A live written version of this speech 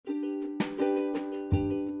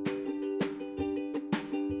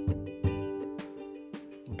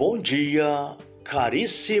Bom dia,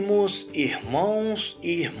 caríssimos irmãos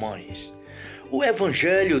e irmãs. O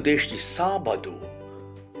Evangelho deste sábado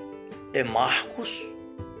é Marcos,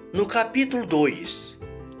 no capítulo 2,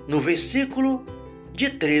 no versículo de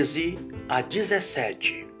 13 a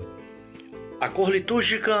 17. A cor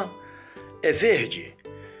litúrgica é verde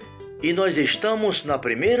e nós estamos na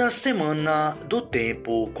primeira semana do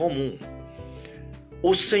tempo comum.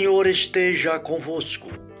 O Senhor esteja convosco.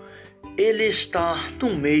 Ele está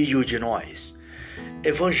no meio de nós.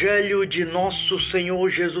 Evangelho de nosso Senhor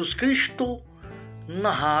Jesus Cristo,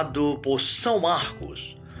 narrado por São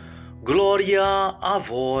Marcos. Glória a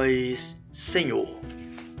vós, Senhor.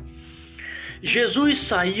 Jesus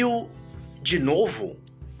saiu de novo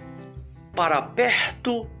para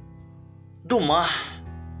perto do mar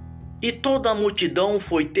e toda a multidão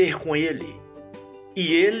foi ter com ele,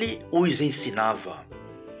 e ele os ensinava.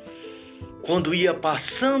 Quando ia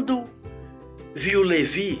passando, viu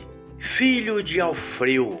Levi, filho de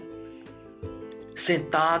Alfeu,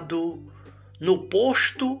 sentado no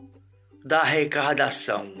posto da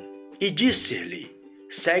arrecadação, e disse-lhe: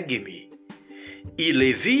 segue-me. E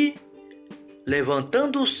Levi,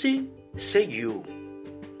 levantando-se, seguiu.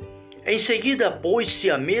 Em seguida, pôs-se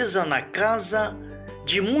à mesa na casa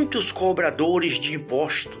de muitos cobradores de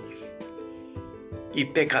impostos e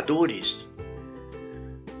pecadores.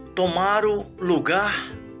 Tomaram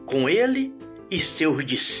lugar com ele e seus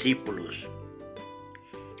discípulos.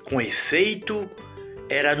 Com efeito,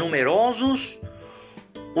 eram numerosos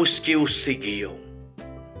os que o seguiam.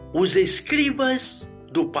 Os escribas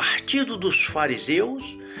do partido dos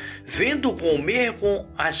fariseus, vendo comer com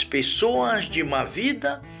as pessoas de má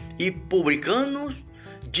vida e publicanos,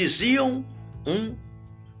 diziam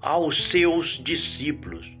aos seus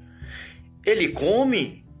discípulos: ele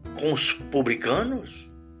come com os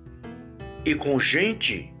publicanos e com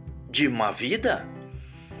gente de má vida?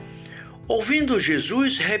 Ouvindo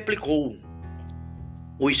Jesus, replicou: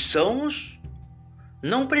 os sãos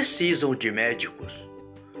não precisam de médicos,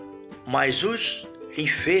 mas os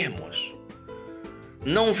enfermos.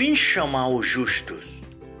 Não vim chamar os justos,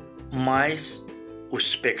 mas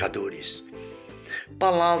os pecadores.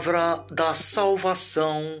 Palavra da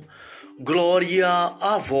salvação, glória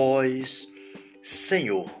a vós,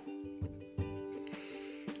 Senhor.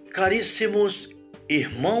 Caríssimos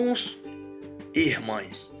irmãos e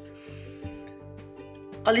irmãs,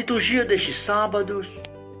 a liturgia destes sábados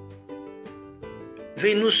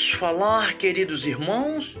vem nos falar, queridos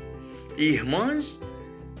irmãos e irmãs,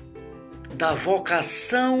 da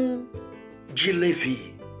vocação de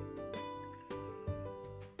Levi.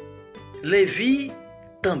 Levi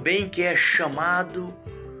também que é chamado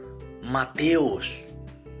Mateus.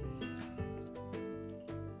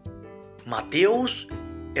 Mateus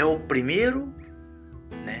é o primeiro,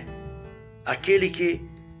 aquele que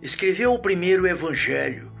escreveu o primeiro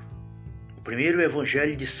evangelho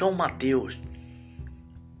de São Mateus,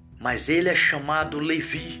 mas ele é chamado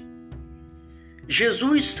Levi.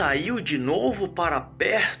 Jesus saiu de novo para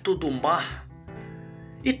perto do mar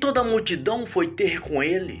e toda a multidão foi ter com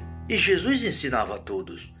ele, e Jesus ensinava a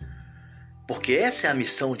todos, porque essa é a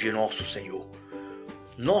missão de nosso Senhor.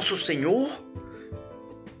 Nosso Senhor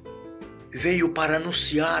veio para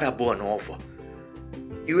anunciar a boa nova.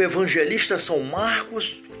 E o evangelista São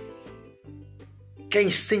Marcos quer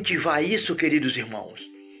incentivar isso, queridos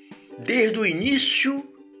irmãos, desde o início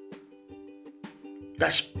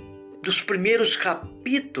dos primeiros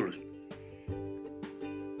capítulos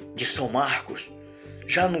de São Marcos.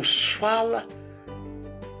 Já nos fala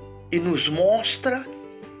e nos mostra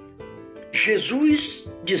Jesus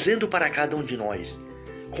dizendo para cada um de nós: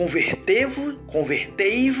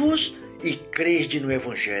 convertei-vos e crede no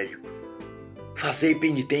Evangelho. Fazei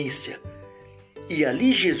penitência. E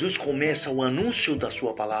ali Jesus começa o anúncio da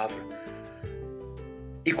sua palavra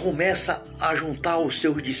e começa a juntar os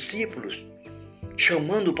seus discípulos,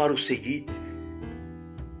 chamando para o seguir.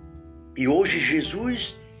 E hoje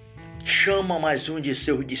Jesus chama mais um de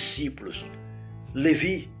seus discípulos,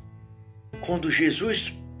 Levi. Quando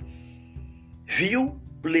Jesus viu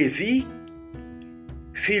Levi,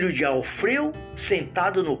 filho de Alfeu,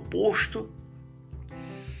 sentado no posto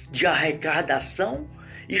de arrecadação,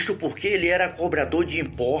 isto porque ele era cobrador de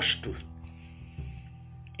impostos.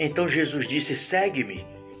 Então Jesus disse: segue-me.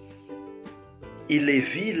 E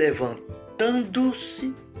Levi,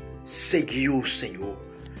 levantando-se, seguiu o Senhor.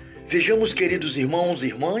 Vejamos, queridos irmãos e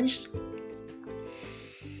irmãs,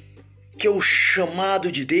 que o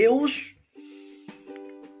chamado de Deus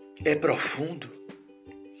é profundo.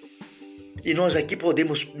 E nós aqui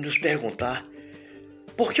podemos nos perguntar: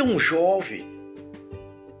 por que um jovem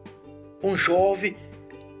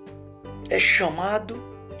é chamado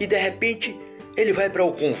e de repente ele vai para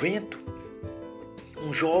o convento,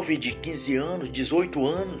 um jovem de 15 anos, 18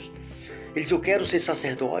 anos, ele diz: eu quero ser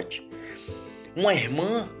sacerdote. Uma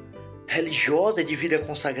irmã religiosa de vida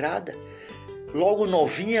consagrada, logo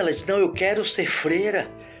novinha, ela diz: não, eu quero ser freira.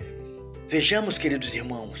 Vejamos, queridos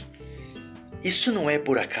irmãos, isso não é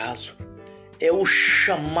por acaso, é o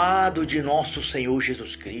chamado de nosso Senhor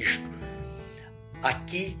Jesus Cristo.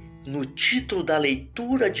 Aqui no título da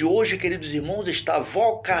leitura de hoje, queridos irmãos, está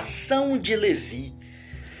vocação de Levi.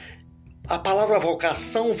 A palavra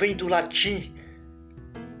vocação vem do latim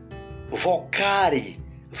vocare.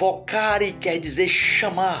 Vocare quer dizer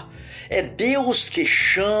chamar. É Deus que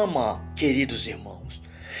chama, queridos irmãos.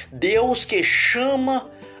 Deus que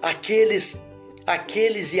chama aqueles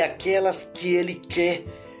e aquelas que Ele quer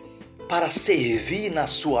para servir na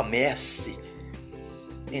sua messe.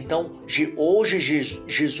 Então, hoje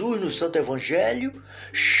Jesus no Santo Evangelho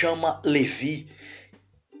chama Levi.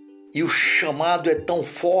 E o chamado é tão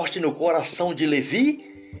forte no coração de Levi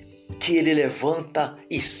que ele levanta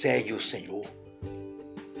e segue o Senhor.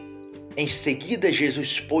 Em seguida,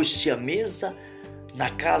 Jesus pôs-se à mesa na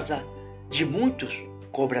casa de muitos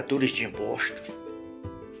cobradores de impostos,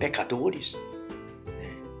 pecadores,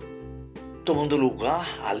 tomando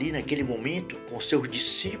lugar ali naquele momento com seus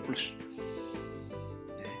discípulos.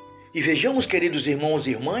 E vejamos, queridos irmãos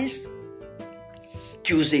e irmãs,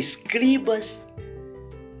 que os escribas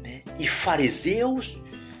e fariseus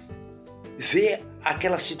vê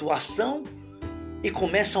aquela situação e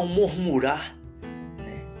começam a murmurar,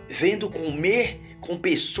 vendo comer com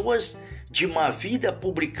pessoas de má vida,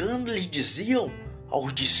 publicando, lhe diziam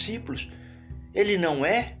aos discípulos: ele não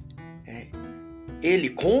é? Ele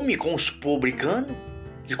come com os publicanos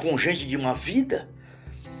e com gente de má vida?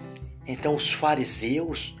 Então os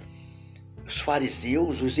fariseus,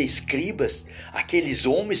 os escribas, aqueles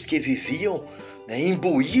homens que viviam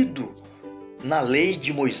imbuído na lei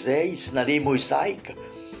de Moisés, na lei mosaica,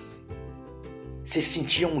 se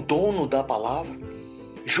sentiam dono da palavra,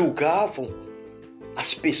 julgavam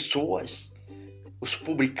as pessoas, os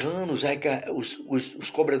publicanos, os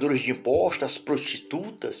cobradores de impostos, as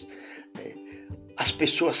prostitutas, as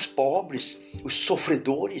pessoas pobres, os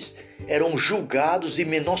sofredores, eram julgados e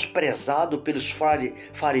menosprezados pelos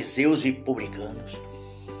fariseus e publicanos.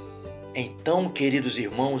 Então, queridos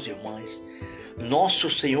irmãos e irmãs, nosso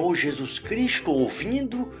Senhor Jesus Cristo,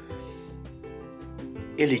 ouvindo,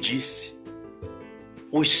 ele disse: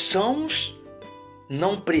 os sãos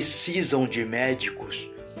não precisam de médicos,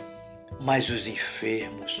 mas os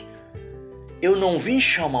enfermos. Eu não vim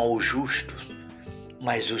chamar os justos,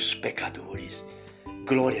 mas os pecadores.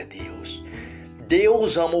 Glória a Deus.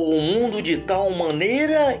 Deus amou o mundo de tal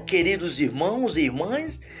maneira, queridos irmãos e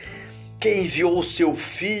irmãs, que enviou o seu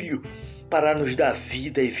Filho para nos dar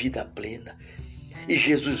vida e vida plena. E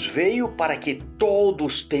Jesus veio para que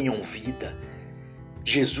todos tenham vida.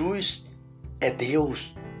 Jesus é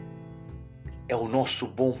Deus, é o nosso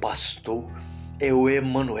bom pastor, é o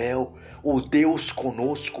Emanuel, o Deus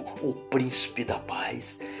conosco, o príncipe da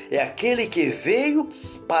paz. É aquele que veio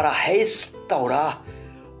para restaurar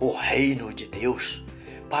o reino de Deus,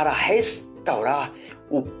 para restaurar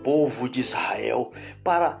o povo de Israel,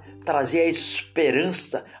 para trazer a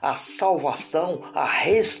esperança, a salvação, a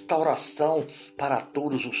restauração para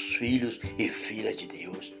todos os filhos e filhas de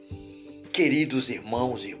Deus. Queridos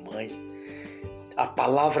irmãos e irmãs, a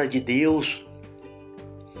palavra de Deus,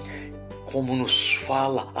 como nos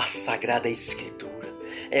fala a Sagrada Escritura,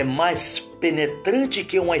 é mais penetrante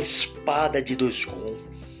que uma espada de dois gumes.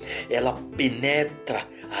 Ela penetra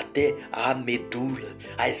até a medula,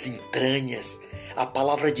 as entranhas. A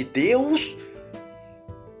palavra de Deus,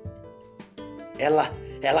 ela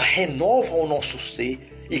renova o nosso ser.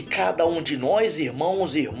 E cada um de nós,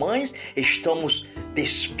 irmãos e irmãs, estamos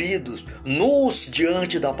despidos, nus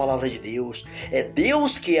diante da palavra de Deus. É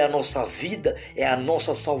Deus que é a nossa vida, é a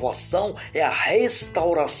nossa salvação, é a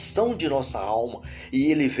restauração de nossa alma. E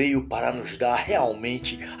Ele veio para nos dar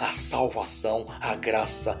realmente a salvação, a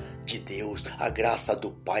graça de Deus, a graça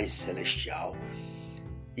do Pai Celestial.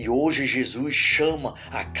 E hoje Jesus chama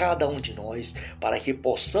a cada um de nós para que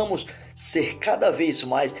possamos ser cada vez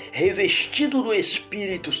mais revestidos do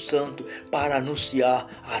Espírito Santo para anunciar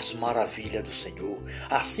as maravilhas do Senhor.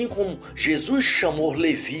 Assim como Jesus chamou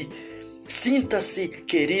Levi, sinta-se,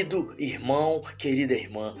 querido irmão, querida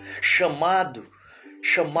irmã, chamada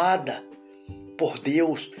por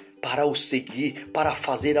Deus para o seguir, para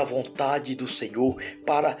fazer a vontade do Senhor,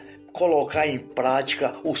 para colocar em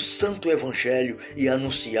prática o Santo Evangelho e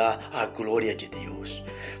anunciar a glória de Deus.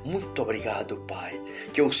 Muito obrigado, Pai,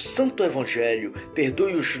 que o Santo Evangelho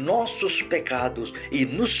perdoe os nossos pecados e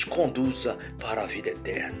nos conduza para a vida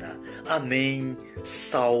eterna. Amém.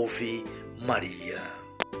 Salve Maria.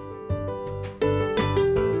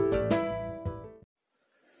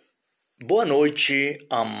 Boa noite,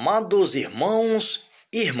 amados irmãos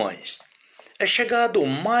e irmãs. É chegado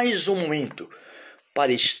mais um momento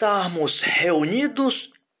para estarmos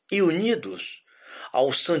reunidos e unidos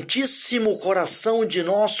ao Santíssimo Coração de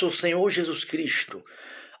nosso Senhor Jesus Cristo,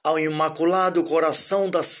 ao Imaculado Coração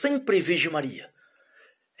da Sempre Virgem Maria,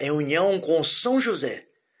 em união com São José,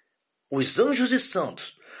 os anjos e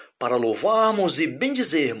santos, para louvarmos e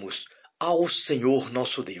bendizermos ao Senhor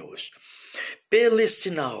nosso Deus. Pelo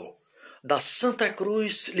sinal da Santa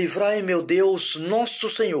Cruz, livrai, meu Deus, nosso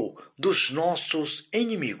Senhor, dos nossos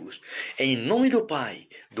inimigos. Em nome do Pai,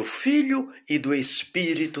 do Filho e do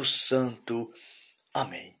Espírito Santo.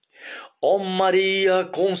 Amém. Ó Maria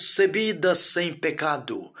concebida sem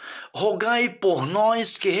pecado, rogai por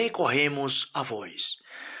nós que recorremos a vós.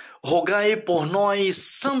 Rogai por nós,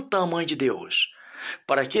 Santa Mãe de Deus,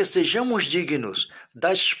 para que sejamos dignos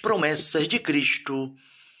das promessas de Cristo.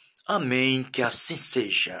 Amém. Que assim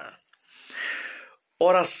seja.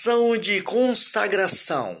 Oração de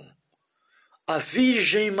consagração à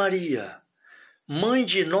Virgem Maria, Mãe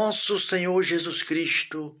de nosso Senhor Jesus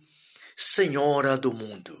Cristo, Senhora do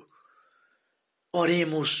mundo.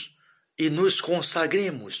 Oremos e nos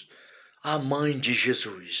consagremos à Mãe de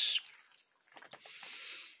Jesus.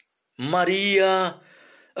 Maria,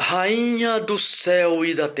 Rainha do céu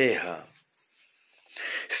e da terra,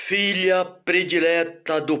 Filha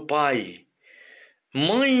predileta do Pai,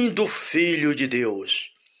 Mãe do Filho de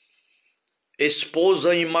Deus,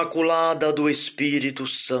 Esposa imaculada do Espírito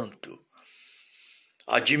Santo,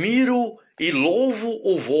 admiro e louvo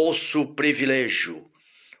o vosso privilégio,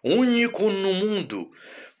 único no mundo,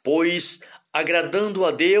 pois, agradando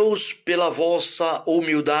a Deus pela vossa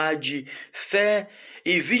humildade, fé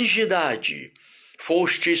e virgindade,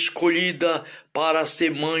 foste escolhida para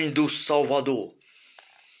ser mãe do Salvador,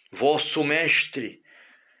 vosso Mestre,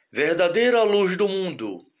 verdadeira luz do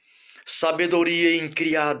mundo, sabedoria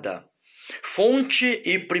incriada, fonte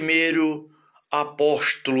e primeiro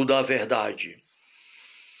apóstolo da verdade.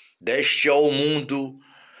 Deste ao mundo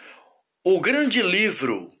o grande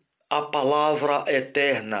livro, a palavra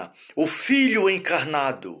eterna, o Filho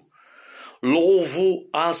encarnado. Louvo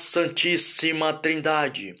a Santíssima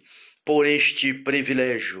Trindade por este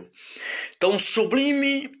privilégio tão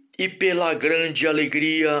sublime e pela grande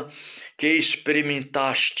alegria que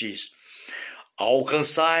experimentastes.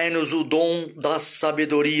 Alcançai-nos o dom da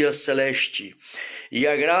sabedoria celeste e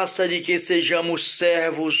a graça de que sejamos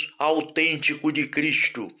servos autênticos de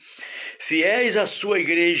Cristo, fiéis à sua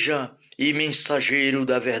igreja e mensageiro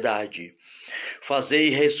da verdade. Fazei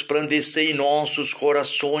resplandecer em nossos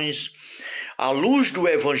corações a luz do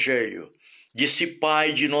Evangelho,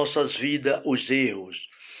 dissipai de nossas vidas os erros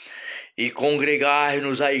e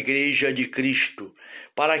congregai-nos à igreja de Cristo,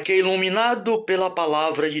 para que, iluminado pela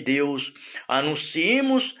palavra de Deus,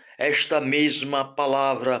 anunciemos esta mesma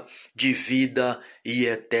palavra de vida e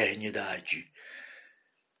eternidade.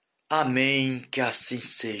 Amém. Que assim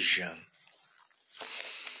seja.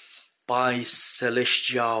 Pai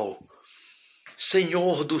celestial,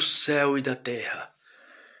 Senhor do céu e da terra,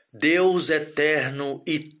 Deus eterno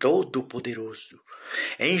e todo-poderoso,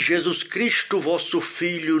 em Jesus Cristo, vosso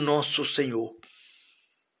Filho, nosso Senhor,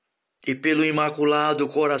 e pelo Imaculado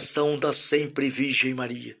Coração da Sempre Virgem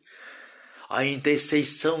Maria, a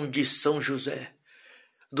intercessão de São José,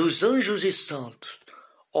 dos anjos e santos,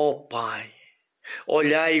 ó Pai,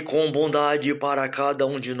 olhai com bondade para cada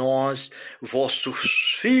um de nós,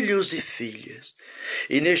 vossos filhos e filhas.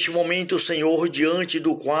 E neste momento, Senhor, diante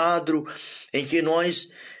do quadro em que nós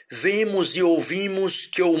vemos e ouvimos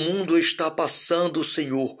que o mundo está passando,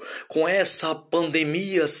 Senhor, com essa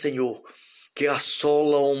pandemia, Senhor, que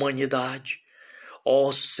assola a humanidade.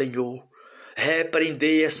 Ó Senhor,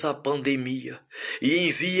 repreendei essa pandemia e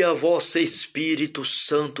envia vosso Espírito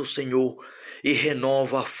Santo, Senhor, e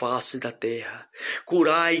renova a face da terra.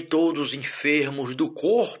 Curai todos os enfermos do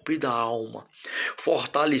corpo e da alma.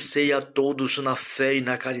 Fortalecei a todos na fé e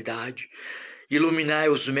na caridade. Iluminai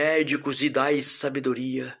os médicos e dai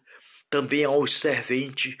sabedoria. Também aos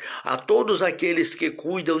serventes, a todos aqueles que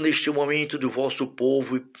cuidam neste momento do vosso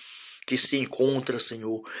povo que se encontra,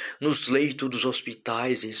 Senhor, nos leitos dos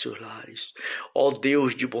hospitais e em seus lares. Ó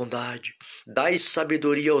Deus de bondade, dai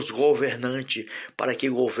sabedoria aos governantes para que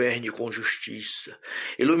governe com justiça.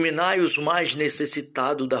 Iluminai os mais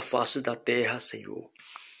necessitados da face da terra, Senhor.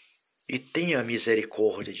 e tenha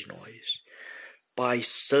misericórdia de nós. Pai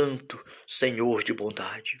Santo, Senhor de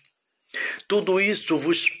bondade, tudo isso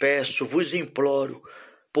vos peço, vos imploro,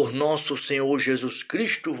 por nosso Senhor Jesus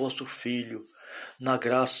Cristo, vosso Filho, na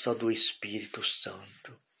graça do Espírito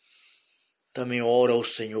Santo. Também oro ao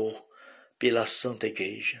Senhor pela Santa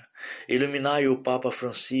Igreja. Iluminai o Papa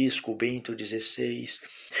Francisco, Bento XVI,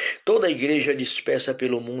 toda a Igreja dispersa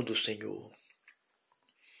pelo mundo, Senhor.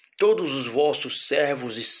 Todos os vossos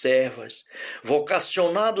servos e servas,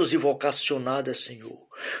 vocacionados e vocacionadas, Senhor.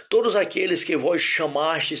 Todos aqueles que vós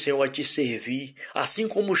chamaste, Senhor, a te servir, assim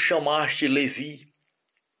como chamaste Levi,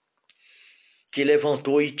 que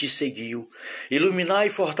levantou e te seguiu. Iluminai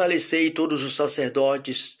e fortalecei todos os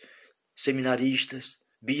sacerdotes, seminaristas,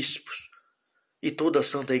 bispos e toda a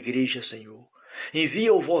Santa Igreja, Senhor.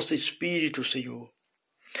 Envia o vosso Espírito, Senhor,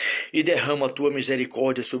 e derrama a tua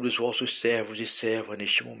misericórdia sobre os vossos servos e servas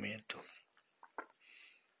neste momento.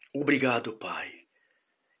 Obrigado, Pai.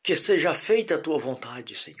 Que seja feita a tua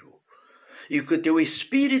vontade, Senhor, e que o teu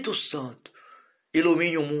Espírito Santo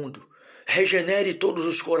ilumine o mundo, regenere todos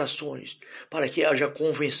os corações, para que haja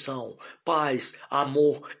convenção, paz,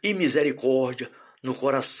 amor e misericórdia no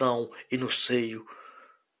coração e no seio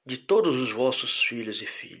de todos os vossos filhos e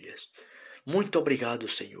filhas. Muito obrigado,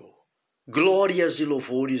 Senhor. Glórias e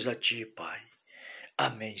louvores a ti, Pai.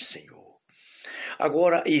 Amém, Senhor.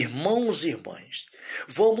 Agora, irmãos e irmãs,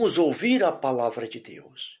 vamos ouvir a palavra de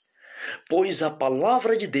Deus, pois a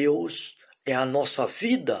palavra de Deus é a nossa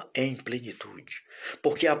vida em plenitude,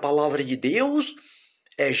 porque a palavra de Deus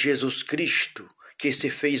é Jesus Cristo, que se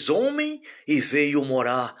fez homem e veio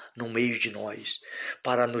morar no meio de nós,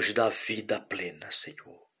 para nos dar vida plena,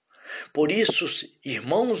 Senhor. Por isso,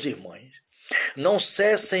 irmãos e irmãs, não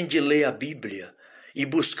cessem de ler a Bíblia e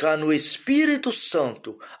buscar no Espírito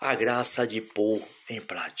Santo a graça de pôr em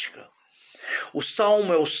prática. O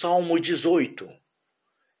salmo é o Salmo 18.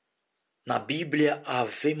 Na Bíblia,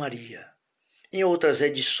 Ave Maria. Em outras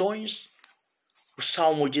edições, o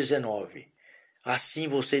Salmo 19. Assim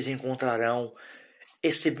vocês encontrarão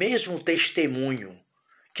esse mesmo testemunho,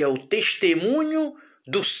 que é o testemunho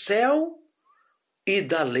do céu e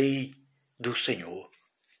da lei do Senhor,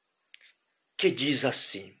 que diz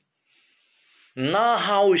assim: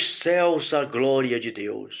 narra aos céus a glória de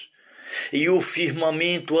Deus, e o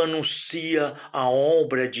firmamento anuncia a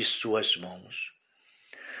obra de suas mãos.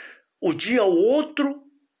 O dia ao outro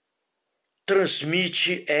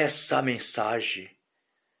transmite essa mensagem,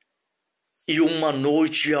 e uma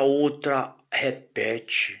noite a outra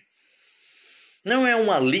repete. Não é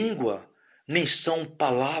uma língua, nem são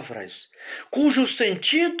palavras, cujo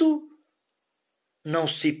sentido não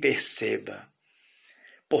se perceba,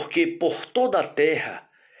 porque por toda a terra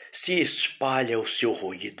se espalha o seu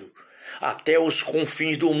ruído, até os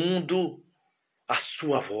confins do mundo a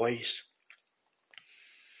sua voz.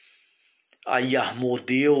 Aí armou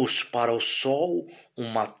Deus para o sol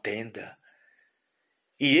uma tenda,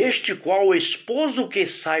 e este qual o esposo que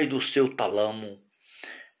sai do seu talamo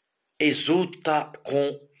exulta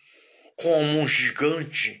como um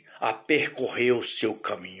gigante a percorrer o seu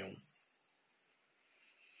caminho.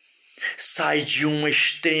 Sai de um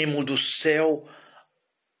extremo do céu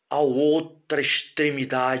à outra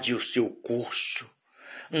extremidade o seu curso.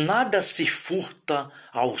 Nada se furta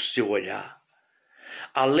ao seu olhar.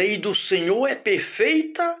 A lei do Senhor é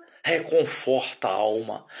perfeita, reconforta a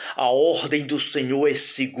alma. A ordem do Senhor é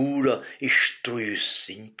segura, instrui os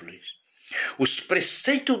simples. Os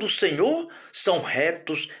preceitos do Senhor são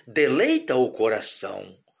retos, deleita o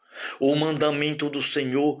coração. O mandamento do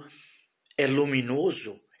Senhor é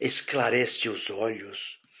luminoso, esclarece os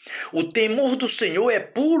olhos. O temor do Senhor é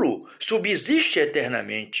puro, subsiste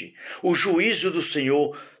eternamente. O juízo do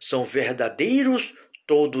Senhor são verdadeiros,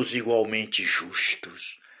 todos igualmente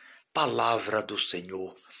justos. Palavra do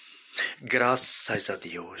Senhor. Graças a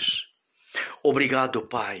Deus. Obrigado,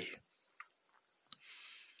 Pai,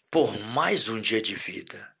 por mais um dia de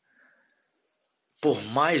vida, por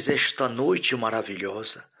mais esta noite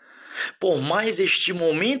maravilhosa, por mais este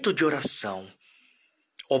momento de oração.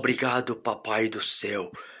 Obrigado, Papai do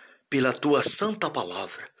céu, pela tua santa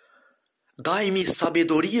palavra. Dai-me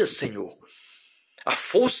sabedoria, Senhor, a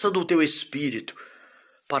força do teu Espírito,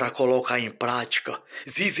 para colocar em prática,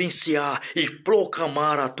 vivenciar e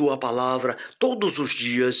proclamar a tua palavra todos os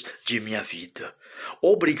dias de minha vida.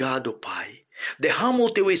 Obrigado, Pai. Derrama o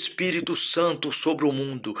teu Espírito Santo sobre o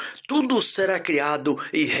mundo, tudo será criado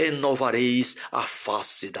e renovareis a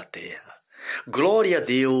face da terra. Glória a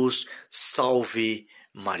Deus, salve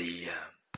Maria.